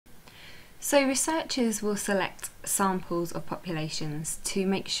So researchers will select samples of populations to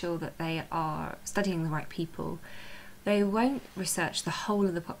make sure that they are studying the right people. They won't research the whole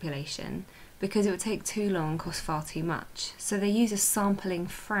of the population because it would take too long and cost far too much. So they use a sampling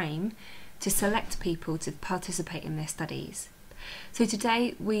frame to select people to participate in their studies. So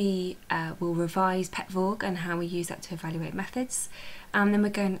today we will revise PETVORG and how we use that to evaluate methods, and then we're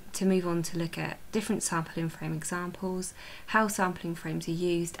going to move on to look at different sampling frame examples, how sampling frames are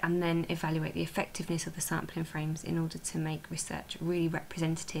used, and then evaluate the effectiveness of the sampling frames in order to make research really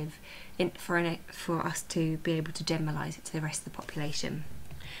representative for us to be able to generalise it to the rest of the population.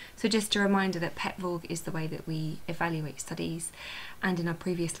 So just a reminder that PETVORG is the way that we evaluate studies, and in our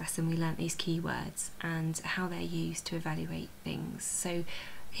previous lesson we learnt these keywords and how they're used to evaluate things. So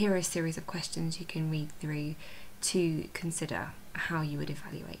here are a series of questions you can read through to consider how you would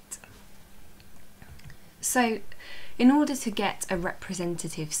evaluate. So in order to get a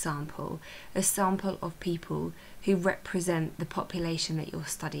representative sample, a sample of people who represent the population that you're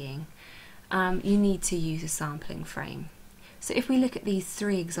studying, you need to use a sampling frame. So if we look at these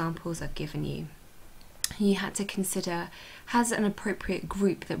three examples I've given you, you had to consider, has an appropriate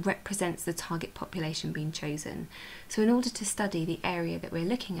group that represents the target population been chosen? So in order to study the area that we're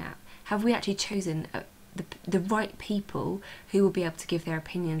looking at, have we actually chosen the right people who will be able to give their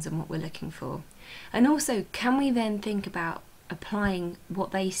opinions on what we're looking for? And also, can we then think about applying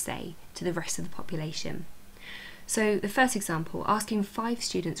what they say to the rest of the population? So the first example, asking 5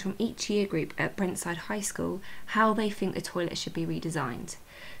 students from each year group at Brentside High School how they think the toilet should be redesigned.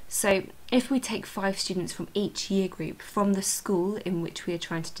 So if we take 5 students from each year group from the school in which we are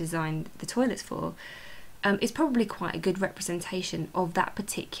trying to design the toilets for, it's probably quite a good representation of that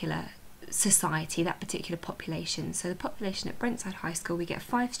particular society, that particular population. So the population at Brentside High School, we get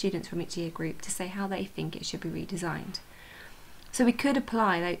 5 students from each year group to say how they think it should be redesigned. So we could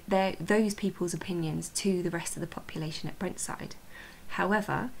apply those people's opinions to the rest of the population at Brentside.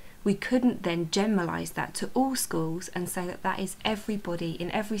 However, we couldn't then generalise that to all schools and say that that is everybody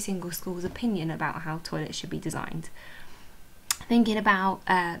in every single school's opinion about how toilets should be designed. Thinking about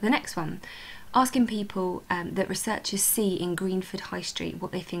the next one, asking people that researchers see in Greenford High Street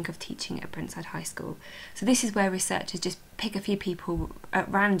what they think of teaching at Brentside High School. So this is where researchers just pick a few people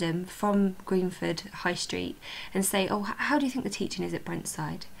at random from Greenford High Street and say, oh, how do you think the teaching is at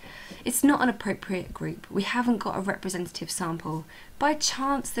Brentside? It's not an appropriate group. We haven't got a representative sample. By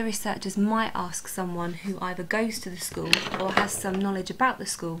chance, the researchers might ask someone who either goes to the school or has some knowledge about the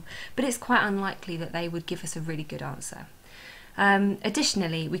school, but it's quite unlikely that they would give us a really good answer.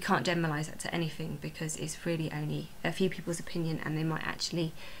 Additionally, we can't generalise that to anything because it's really only a few people's opinion, and they might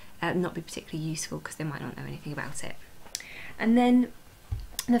actually not be particularly useful because they might not know anything about it. And then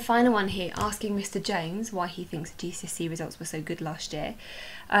the final one here, asking Mr. Jones why he thinks the GCSE results were so good last year.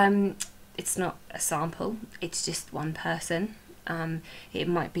 It's not a sample, it's just one person. It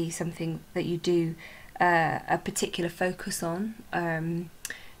might be something that you do a particular focus on,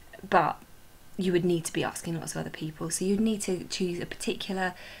 but you would need to be asking lots of other people, so you'd need to choose a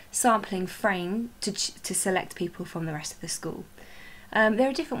particular sampling frame to select people from the rest of the school. There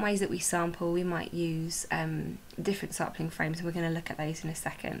are different ways that we sample. We might use different sampling frames, and we're going to look at those in a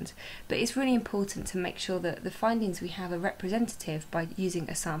second, but it's really important to make sure that the findings we have are representative by using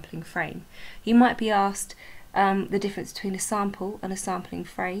a sampling frame. You might be asked the difference between a sample and a sampling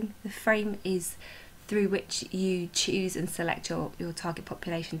frame. The frame is through which you choose and select your target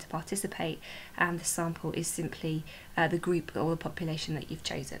population to participate, and the sample is simply the group or the population that you've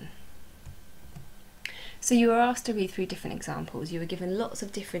chosen. So you were asked to read through different examples. You were given lots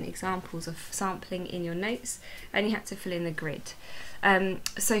of different examples of sampling in your notes, and you had to fill in the grid.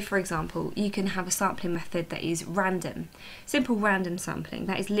 So for example, you can have a sampling method that is random. Simple random sampling,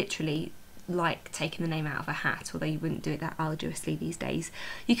 that is literally like taking the name out of a hat, although you wouldn't do it that arduously these days.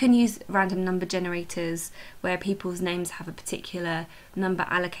 You can use random number generators where people's names have a particular number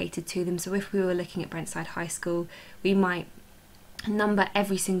allocated to them. So if we were looking at Brentside High School, we might number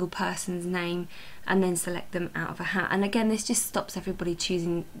every single person's name and then select them out of a hat. And again, this just stops everybody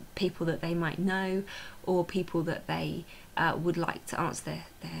choosing people that they might know, or people that they would like to answer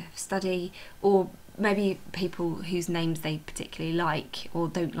their study, or maybe people whose names they particularly like or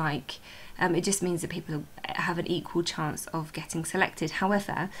don't like. It just means that people have an equal chance of getting selected.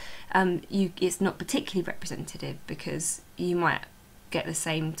 However, it's not particularly representative because you might get the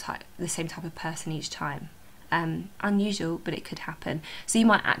same type of person each time. Unusual, but it could happen. So you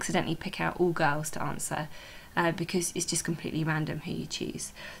might accidentally pick out all girls to answer because it's just completely random who you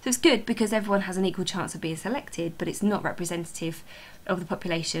choose. So it's good because everyone has an equal chance of being selected, but it's not representative of the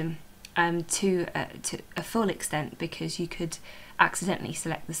population to a full extent, because you could accidentally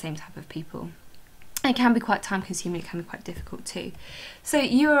select the same type of people. It can be quite time consuming, it can be quite difficult too. So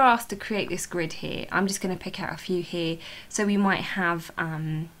you are asked to create this grid here. I'm just going to pick out a few here. So we might have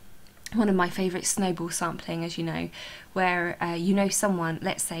one of my favourite, snowball sampling, as you know, where you know someone,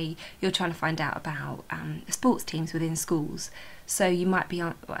 let's say you're trying to find out about sports teams within schools. So you might be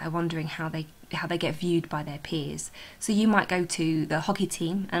wondering how they get viewed by their peers. So you might go to the hockey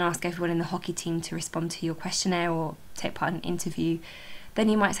team and ask everyone in the hockey team to respond to your questionnaire or take part in an interview. Then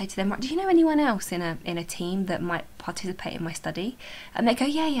you might say to them, right, do you know anyone else in a team that might participate in my study? And they go,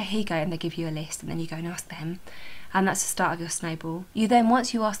 yeah, here you go, and they give you a list, and then you go and ask them. And that's the start of your snowball. You then,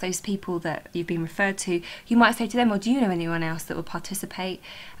 once you ask those people that you've been referred to, you might say to them, well, do you know anyone else that will participate?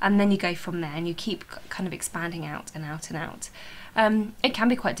 And then you go from there, and you keep kind of expanding out and out and out. It can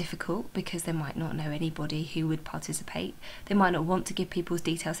be quite difficult because they might not know anybody who would participate. They might not want to give people's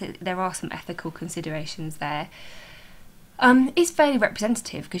details. There are some ethical considerations there. It's fairly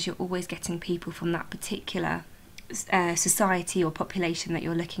representative because you're always getting people from that particular society or population that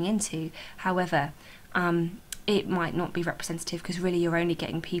you're looking into. However, it might not be representative because really you're only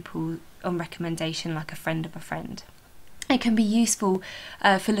getting people on recommendation, like a friend of a friend. It can be useful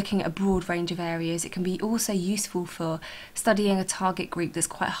for looking at a broad range of areas. It can be also useful for studying a target group that's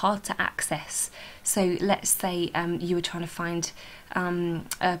quite hard to access. So let's say you were trying to find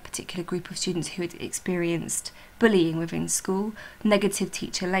a particular group of students who had experienced bullying within school, negative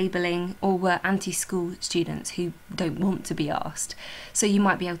teacher labelling, or were anti-school students who don't want to be asked. So you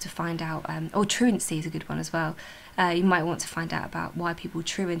might be able to find out, or truancy is a good one as well. You might want to find out about why people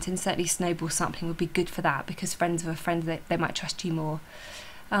truant, and certainly snowball sampling would be good for that because friends of a friend, they might trust you more.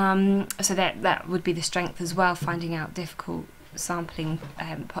 So that would be the strength as well, finding out difficult sampling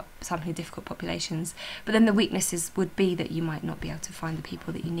difficult populations. But then the weaknesses would be that you might not be able to find the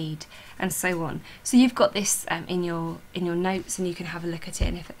people that you need, and so on. So you've got this in your notes, and you can have a look at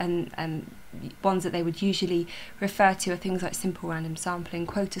it. And ones that they would usually refer to are things like simple random sampling,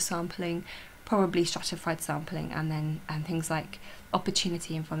 quota sampling, probably stratified sampling, and then things like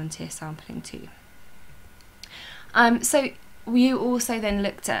opportunity and volunteer sampling too. So you also then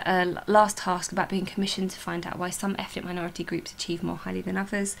looked at a last task about being commissioned to find out why some ethnic minority groups achieve more highly than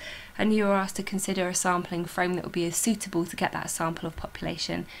others, and you were asked to consider a sampling frame that would be as suitable to get that sample of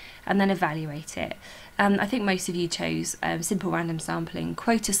population and then evaluate it. I think most of you chose simple random sampling,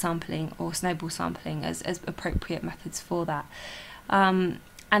 quota sampling or snowball sampling as appropriate methods for that.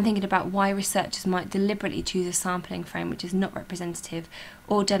 And thinking about why researchers might deliberately choose a sampling frame which is not representative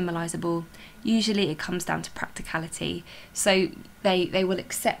or generalisable. Usually it comes down to practicality, so they will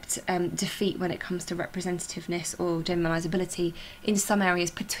accept defeat when it comes to representativeness or generalisability in some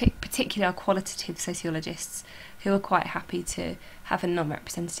areas, particularly our qualitative sociologists, who are quite happy to have a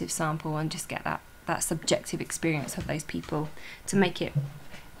non-representative sample and just get that subjective experience of those people to make it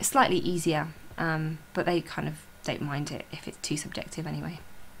slightly easier, but they kind of don't mind it if it's too subjective anyway.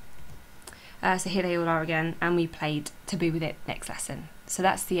 So here they all are again, and we played Taboo with It next lesson. So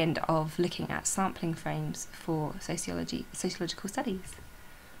that's the end of looking at sampling frames for sociological studies.